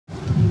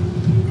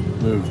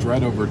moved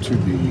right over to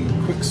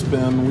the quick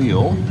spin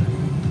wheel.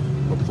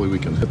 Hopefully we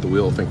can hit the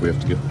wheel. I think we have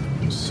to get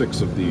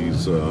 6 of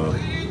these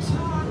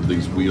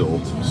wheel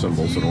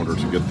symbols in order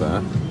to get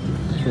that.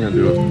 So we're gonna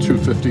do a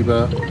 $2.50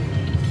 bet.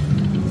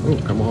 Oh,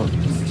 come on,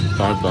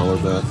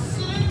 $5 bet.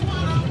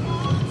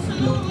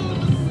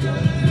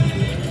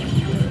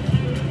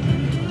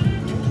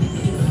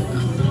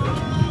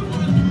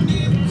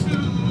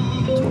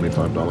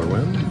 $25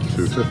 win,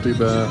 $2.50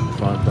 bet,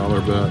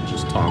 $5 bet,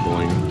 just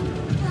toggling.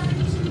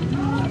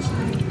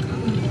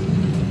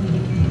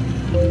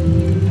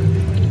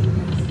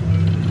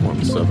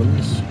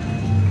 $1.7s,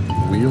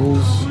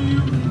 wheels,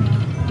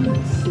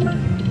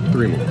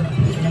 3 more.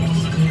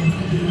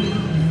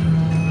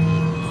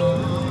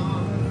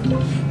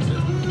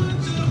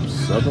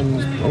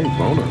 $7s, oh,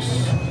 bonus.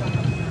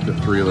 Get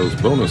 3 of those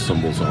bonus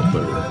symbols out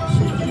there.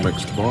 Some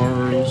mixed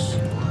bars.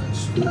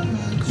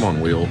 Come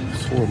on, wheel,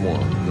 4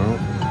 more, no.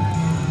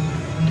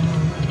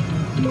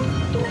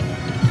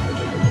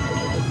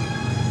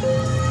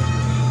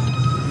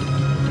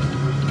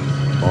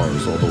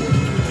 Bars all the way.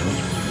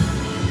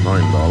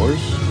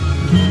 $9.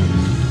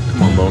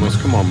 Come on, bonus.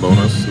 Come on,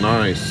 bonus.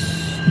 Nice.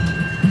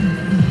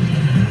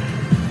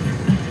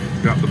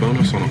 Got the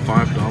bonus on a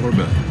 $5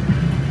 bet.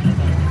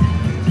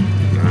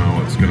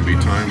 Now it's going to be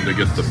time to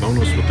get the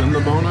bonus within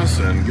the bonus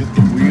and get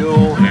the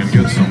wheel and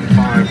get some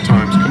 5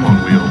 times. Come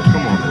on, wheel.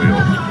 Come on,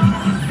 wheel.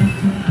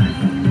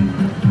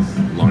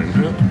 Line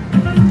hit.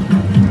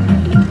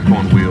 Come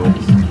on, wheel.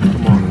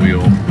 Come on,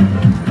 wheel.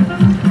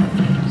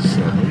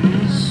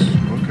 7s.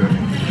 Okay.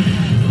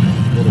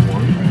 Little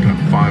 1. Got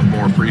 5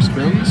 more free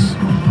spins.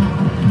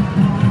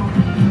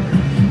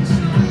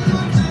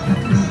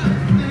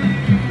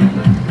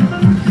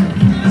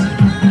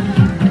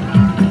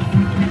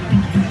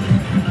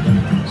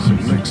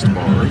 Some mixed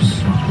bars.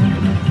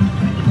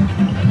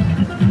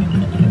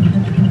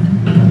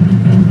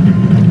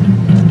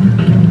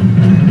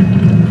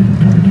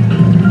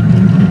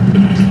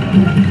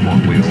 Come on,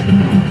 wheel.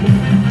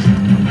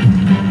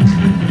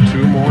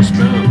 2 more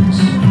spins.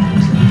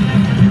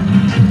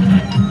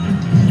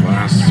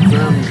 Last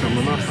spin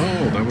coming up.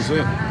 Oh, that was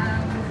it.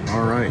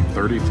 All right,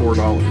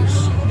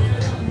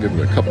 $34. Give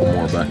it a couple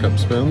more backup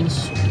spins.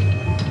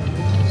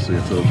 See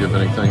if it'll give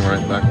anything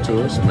right back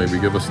to us. Maybe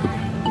give us the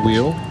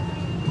wheel.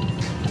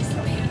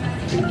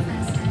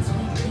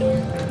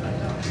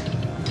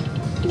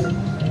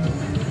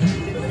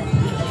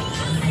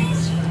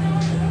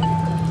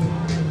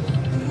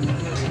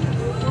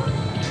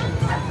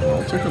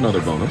 I'll take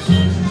another bonus.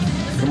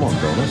 Come on,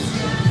 bonus.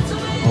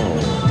 Oh,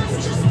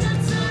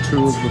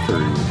 2 of the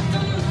 3.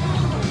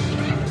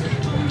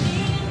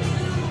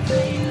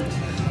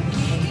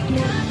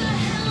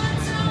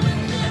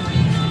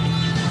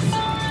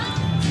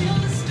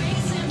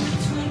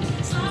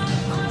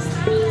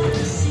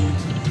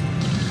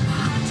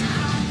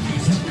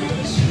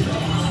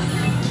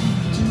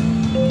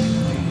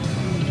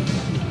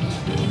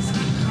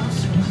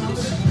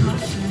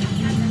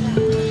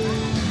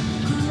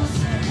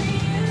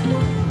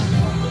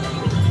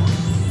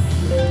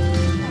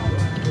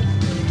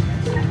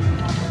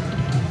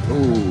 Oh,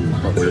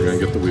 thought we were going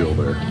to get the wheel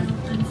there.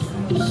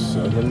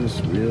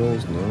 7s,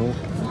 wheels, no.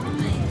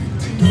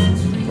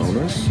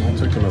 Bonus, I'll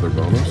take another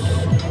bonus.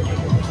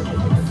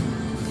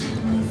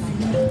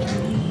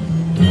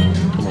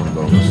 Come on,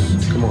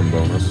 bonus. Come on,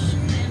 bonus.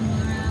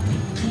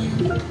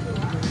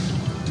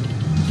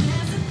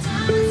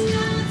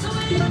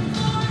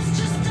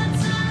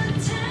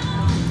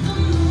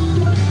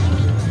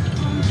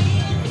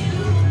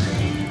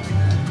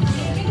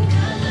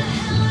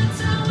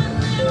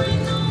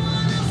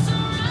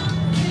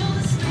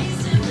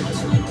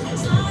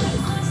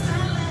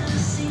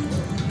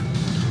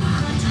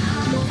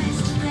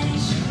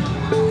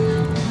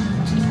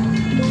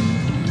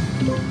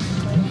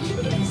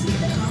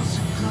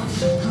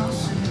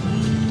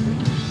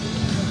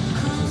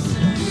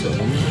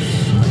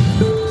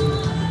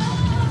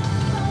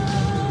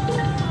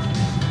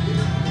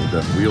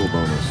 That wheel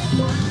bonus.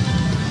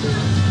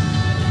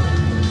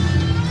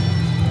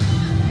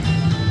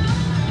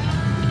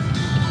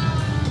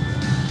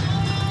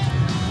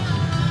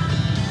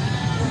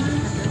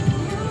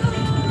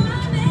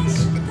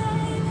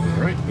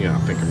 Alright, yeah, I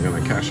think I'm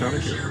going to cash out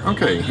of here.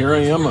 Okay, here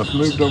I am. I've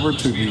moved over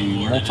to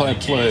the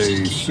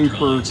multi-play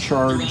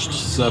supercharged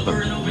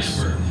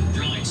 7s.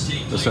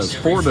 This has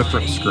 4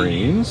 different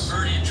screens.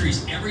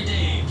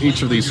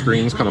 Each of these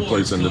screens kind of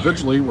plays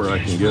individually, where I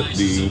can get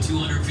the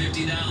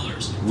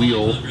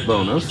wheel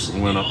bonus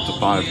and went up to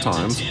 5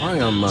 times. I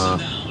am,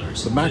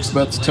 the max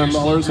bet's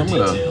 $10. I'm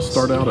going to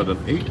start out at an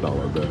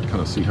 $8 bet, kind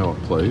of see how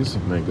it plays. I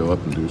may go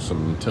up and do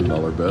some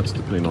 $10 bets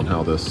depending on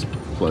how this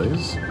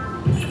plays.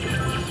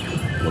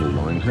 Little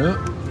line hit,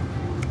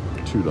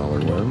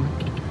 $2 win.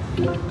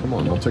 Come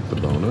on, I'll take the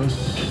bonus.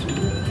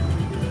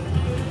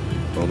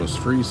 Bonus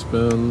free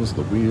spins,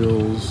 the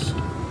wheels,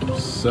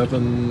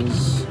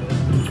 7s,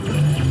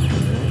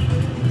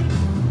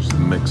 just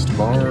mixed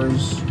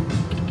bars.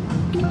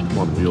 Come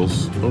on,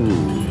 wheels.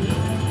 Oh.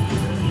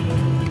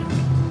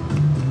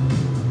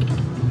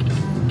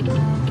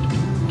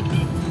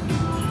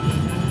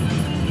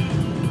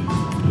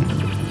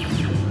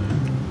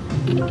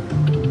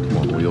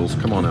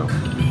 wheels. Come on out.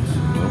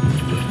 Nope.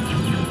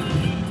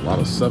 A lot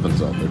of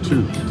 7s out there,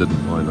 too.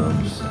 Didn't line up.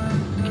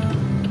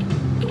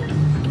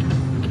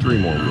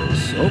 3 more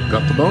wheels. Oh,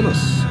 got the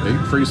bonus.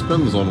 8 free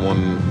spins on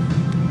one.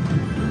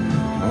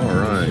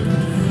 Alright.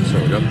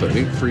 So we got the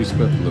 8 free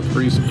spin, the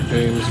free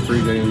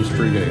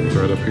games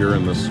right up here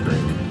in this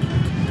screen.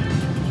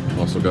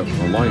 Also got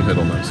a line hit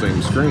on that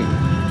same screen.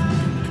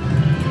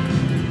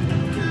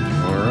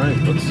 Alright,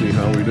 let's see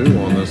how we do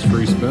on this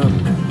free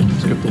spin.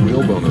 Let's get the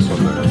wheel bonus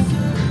on there.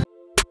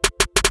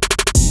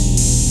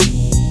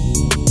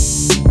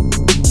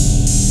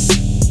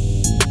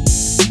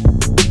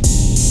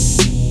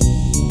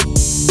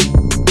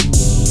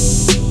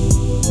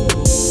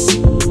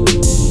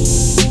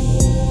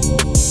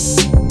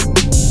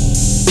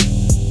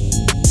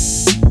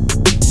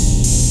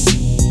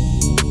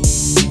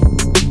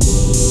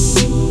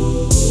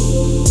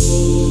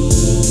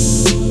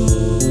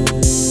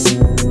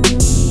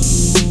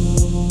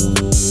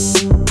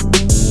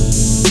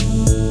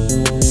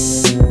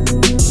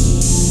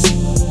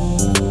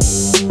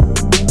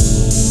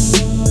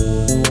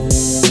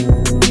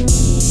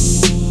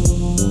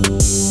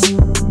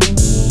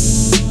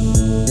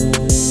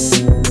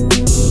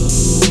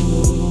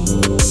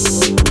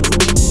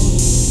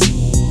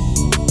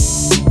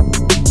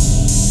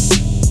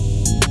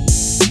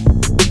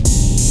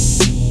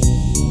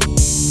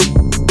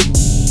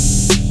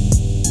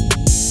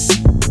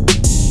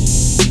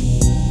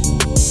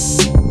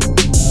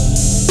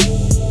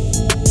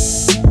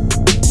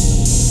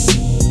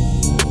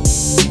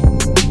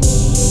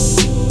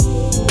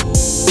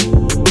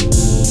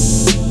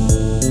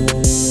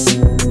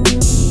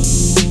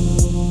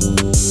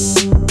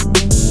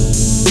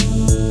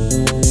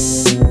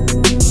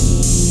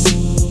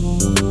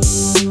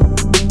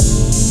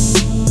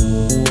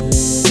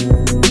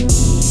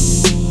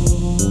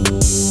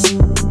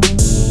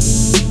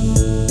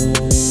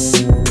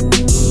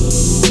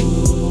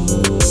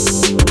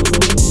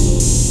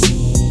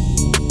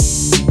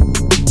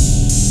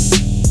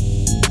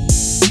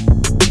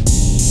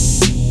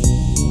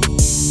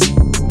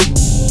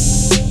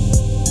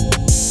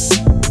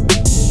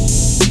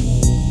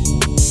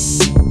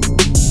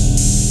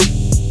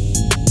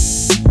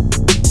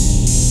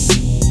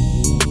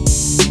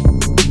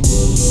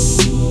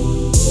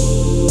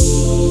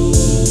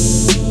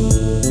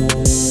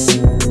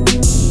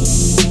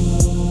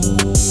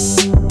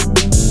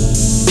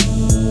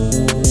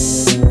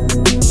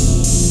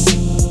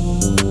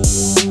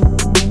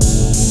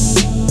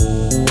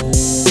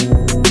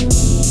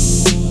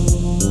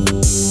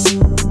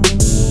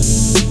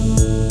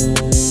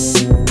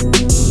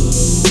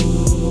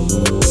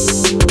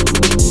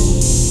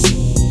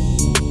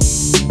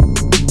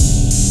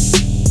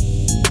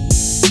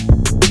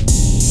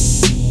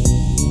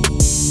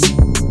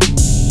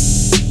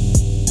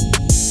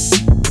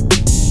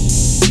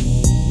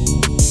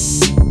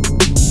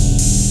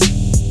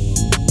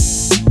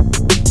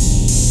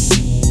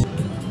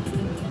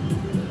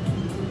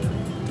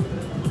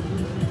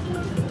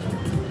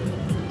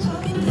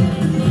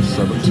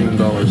 $17.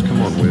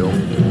 Come on, wheel.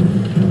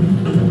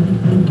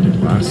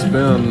 Last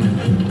spin.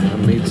 I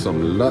need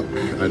some luck.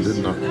 I did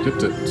not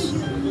get it.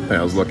 Hey,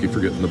 I was lucky for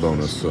getting the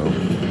bonus, so.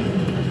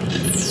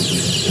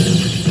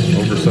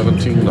 Over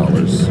 $17.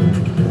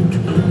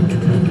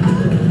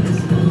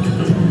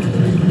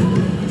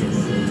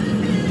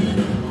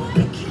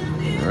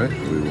 Alright,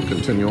 we will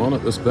continue on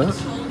at this bet.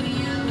 A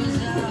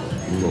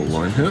little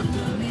line hit.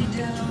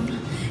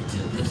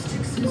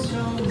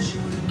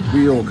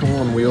 Wheel, come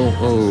on, wheel.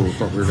 Oh,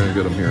 thought we were going to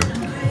get him here.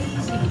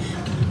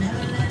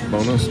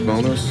 Bonus,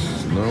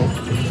 bonus. No.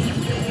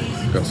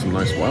 Got some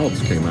nice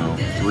wilds came out.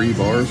 3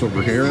 bars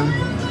over here.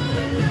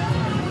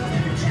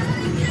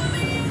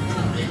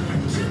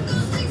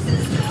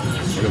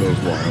 Look at those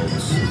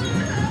wilds.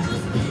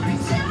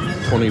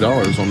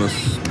 $20 on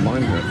this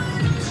line hit.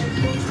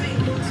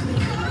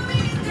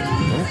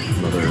 Oh,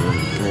 another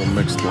little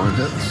mixed line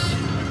hits.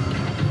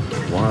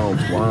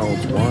 Wilds,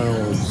 wilds,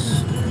 wilds.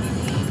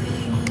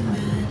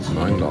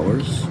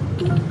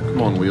 $9.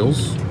 Come on,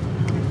 wheels.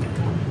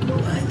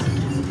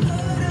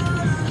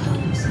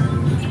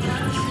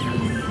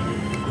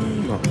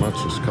 Not much,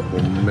 just a couple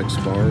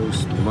mixed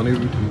bars. Money,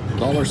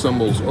 dollar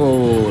symbols.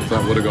 Oh, if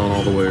that would have gone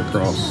all the way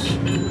across.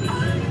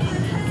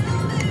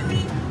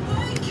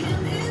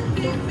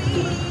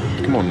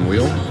 Come on,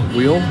 wheel.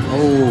 Wheel.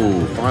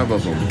 Oh, 5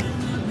 of them.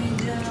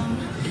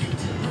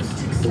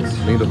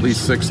 Need at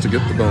least 6 to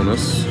get the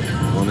bonus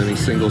on any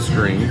single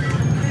screen.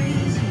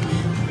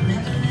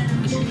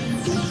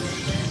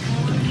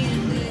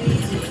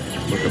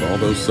 Look at all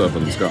those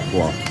 7s got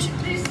blocked.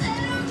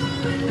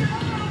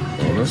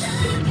 Bonus.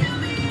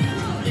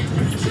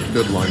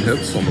 Good line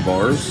hits on the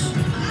bars.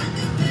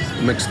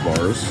 Mixed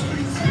bars.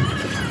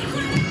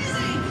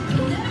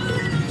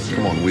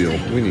 Come on, wheel.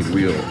 We need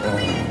wheel.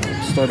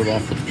 Oh, started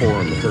off with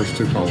 4 in the first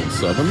 2 called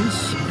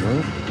 7s.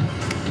 No.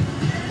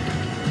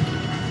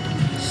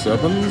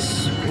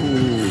 7s.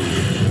 Ooh.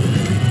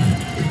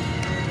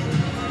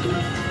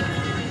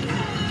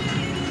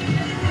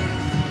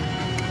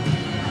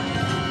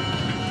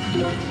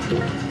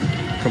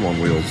 Come on,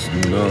 wheels.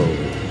 No.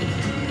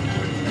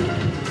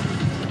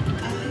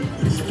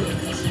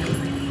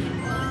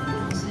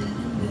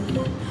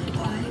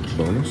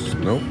 Bonus?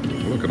 Nope.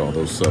 Look at all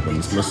those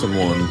sevens. Missing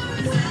one.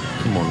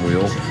 Come on,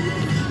 wheel.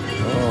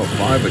 Oh,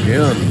 5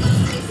 again.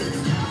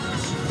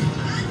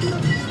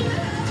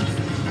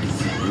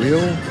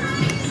 Wheel.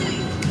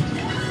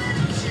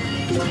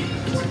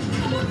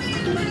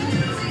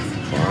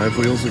 5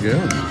 wheels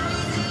again.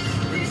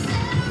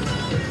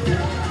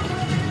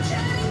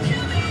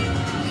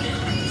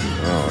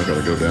 Oh, I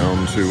gotta go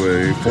down to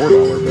a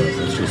 $4 bet.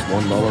 That's just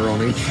 $1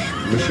 on each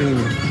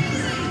machine.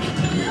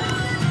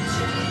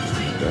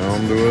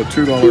 Down to a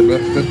 $2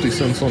 bet, 50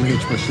 cents on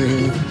each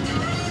machine.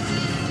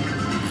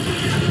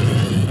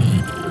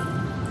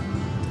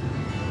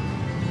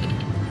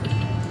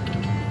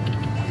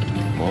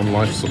 On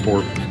life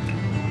support.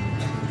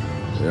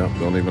 Yeah,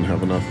 don't even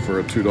have enough for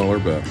a $2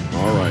 bet.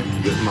 All right,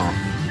 getting off.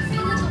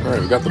 All right,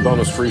 we got the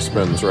bonus free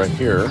spins right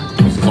here.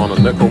 This is on a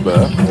nickel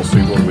bet. We'll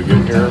see what we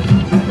get here.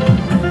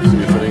 See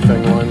if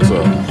anything lines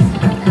up.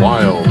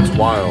 Wilds,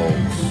 wilds.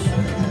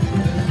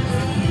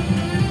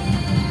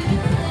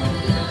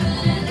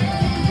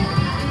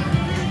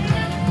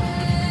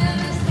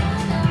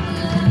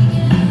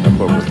 Up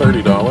over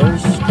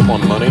 $30. Come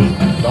on, money.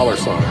 Dollar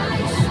signs.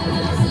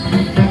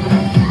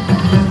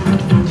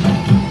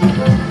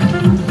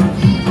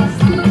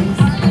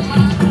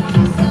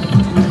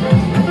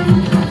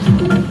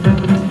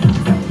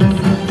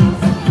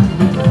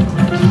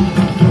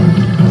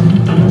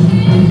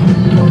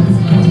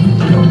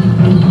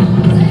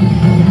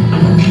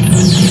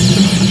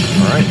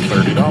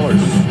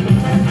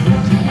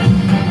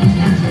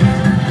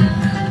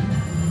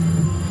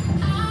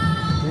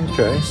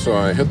 Okay, so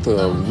I hit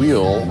the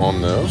wheel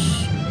on this.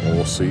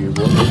 We'll see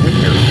what we get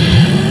here.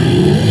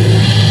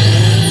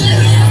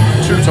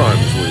 2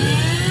 times wheel.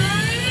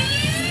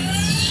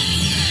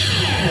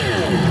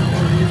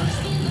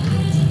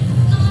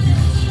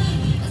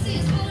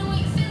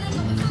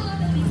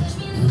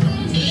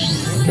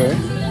 Okay.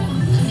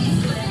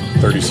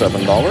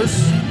 $37.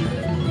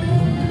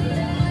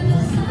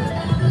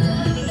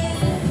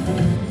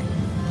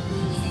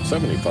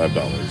 $75.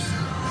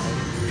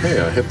 Okay,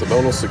 I hit the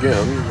bonus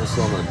again. This is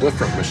on a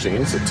different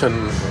machine. It's a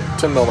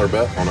 $10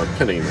 bet on a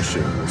penny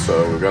machine.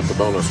 So we've got the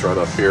bonus right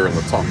up here in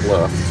the top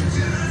left.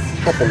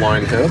 Couple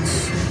line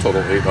hits,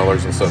 total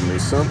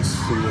 $8.70.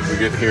 See what we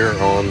get here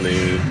on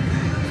the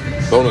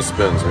bonus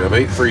spins. We have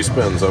 8 free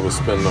spins. That was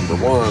spin number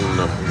 1.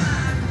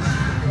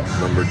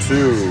 Number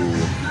 2.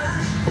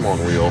 Come on,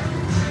 wheel.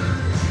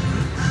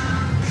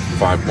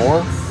 5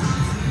 more.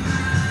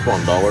 Come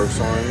on, dollar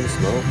signs.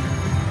 No.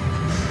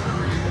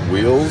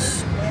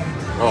 Wheels.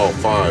 Oh,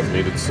 5,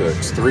 needed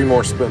 6. 3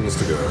 more spins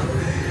to go.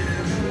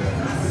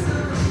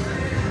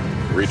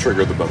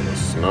 Re-trigger the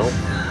bonus. No.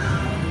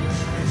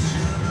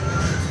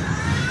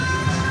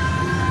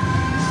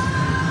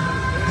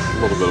 A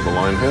little bit of a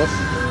line hit.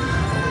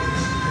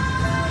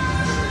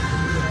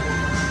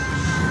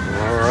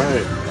 All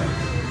right.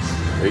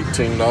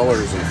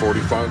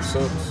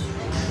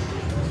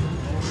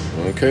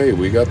 $18.45. Okay,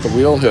 we got the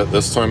wheel hit,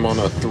 this time on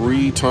a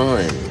 3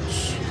 times.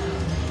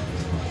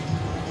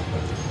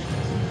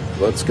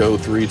 Let's go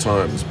 3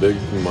 times. Big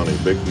money,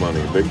 big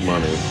money, big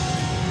money.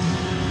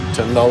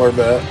 $10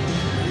 bet,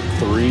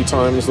 3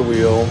 times the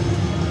wheel.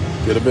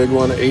 Get a big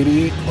one,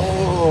 80.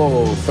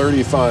 Oh,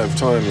 35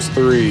 times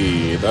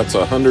 3. That's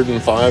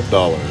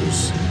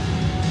 $105.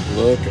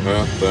 Look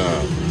at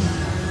that.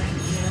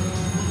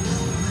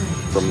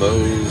 From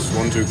those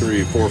 1, 2,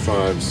 3, 4,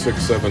 5,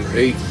 6, 7,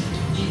 8.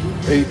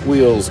 8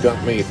 wheels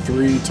got me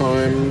 3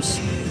 times.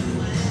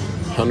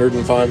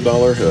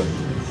 $105 hit.